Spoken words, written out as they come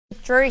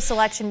Jury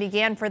selection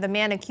began for the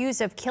man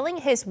accused of killing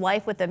his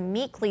wife with a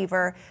meat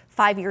cleaver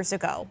 5 years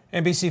ago.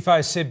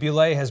 NBC5's Sid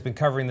Boulay has been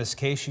covering this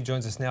case. She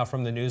joins us now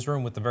from the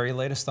newsroom with the very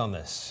latest on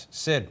this.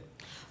 Sid.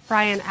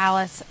 Brian,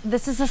 Alice,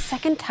 this is the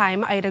second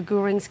time Aita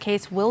Gurung's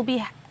case will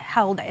be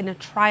held in a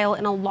trial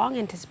in a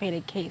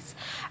long-anticipated case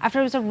after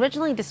it was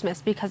originally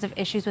dismissed because of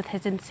issues with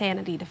his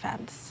insanity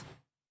defense.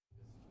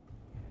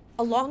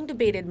 A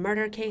long-debated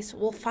murder case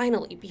will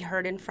finally be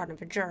heard in front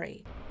of a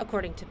jury.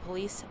 According to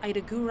police,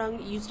 Aita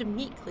Gurung used a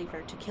meat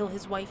cleaver to kill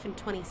his wife in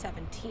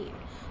 2017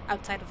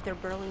 outside of their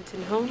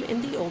Burlington home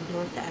in the Old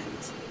North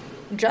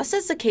End. Just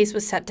as the case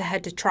was set to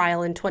head to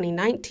trial in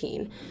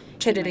 2019,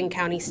 Chittenden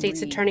County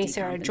State's Attorney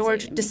Sarah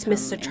George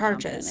dismissed the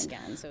charges,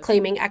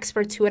 claiming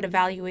experts who had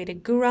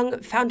evaluated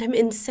Gurung found him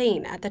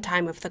insane at the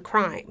time of the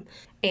crime,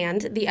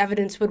 and the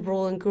evidence would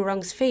rule in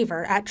Gurung's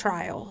favor at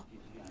trial.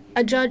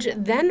 A judge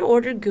then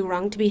ordered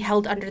Gurung to be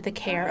held under the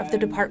care of the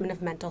Department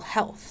of Mental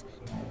Health.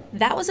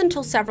 That was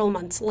until several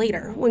months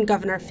later when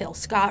Governor Phil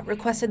Scott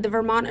requested the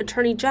Vermont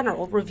Attorney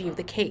General review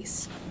the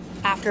case.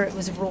 After it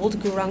was ruled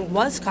Gurung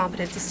was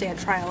competent to stand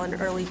trial in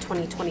early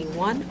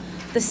 2021,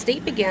 the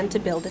state began to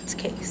build its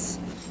case,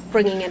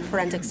 bringing in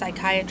forensic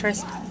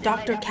psychiatrist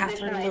Dr.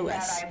 Catherine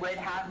Lewis.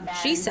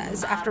 She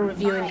says after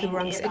reviewing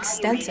Gurung's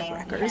extensive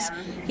records,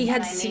 he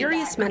had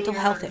serious mental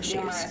health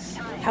issues.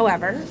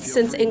 However,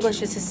 since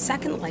English is his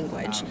second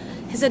language,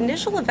 his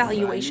initial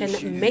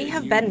evaluation may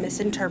have been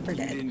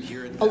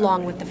misinterpreted,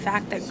 along with the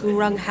fact that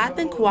Gurung had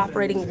been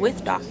cooperating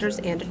with doctors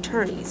and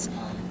attorneys,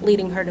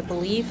 leading her to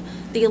believe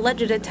the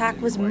alleged attack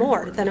was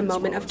more than a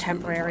moment of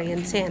temporary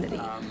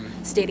insanity,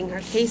 stating her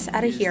case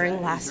at a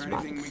hearing last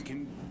month.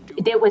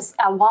 There was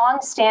a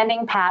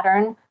long-standing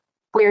pattern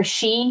where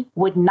she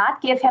would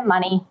not give him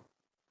money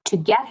to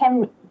get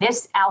him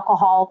this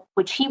alcohol,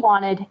 which he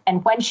wanted,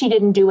 and when she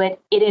didn't do it,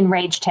 it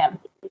enraged him.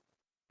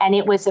 And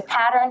it was a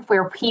pattern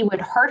where he would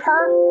hurt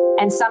her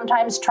and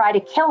sometimes try to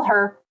kill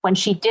her when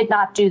she did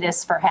not do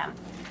this for him.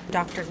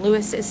 Dr.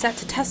 Lewis is set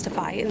to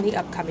testify in the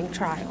upcoming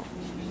trial.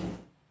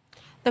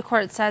 The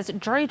court says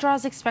jury draw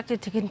is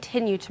expected to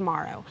continue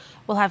tomorrow.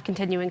 We'll have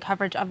continuing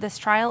coverage of this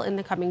trial in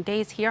the coming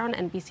days here on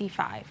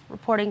NBC5.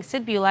 Reporting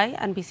Sid Boulay,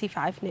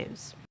 NBC5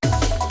 News.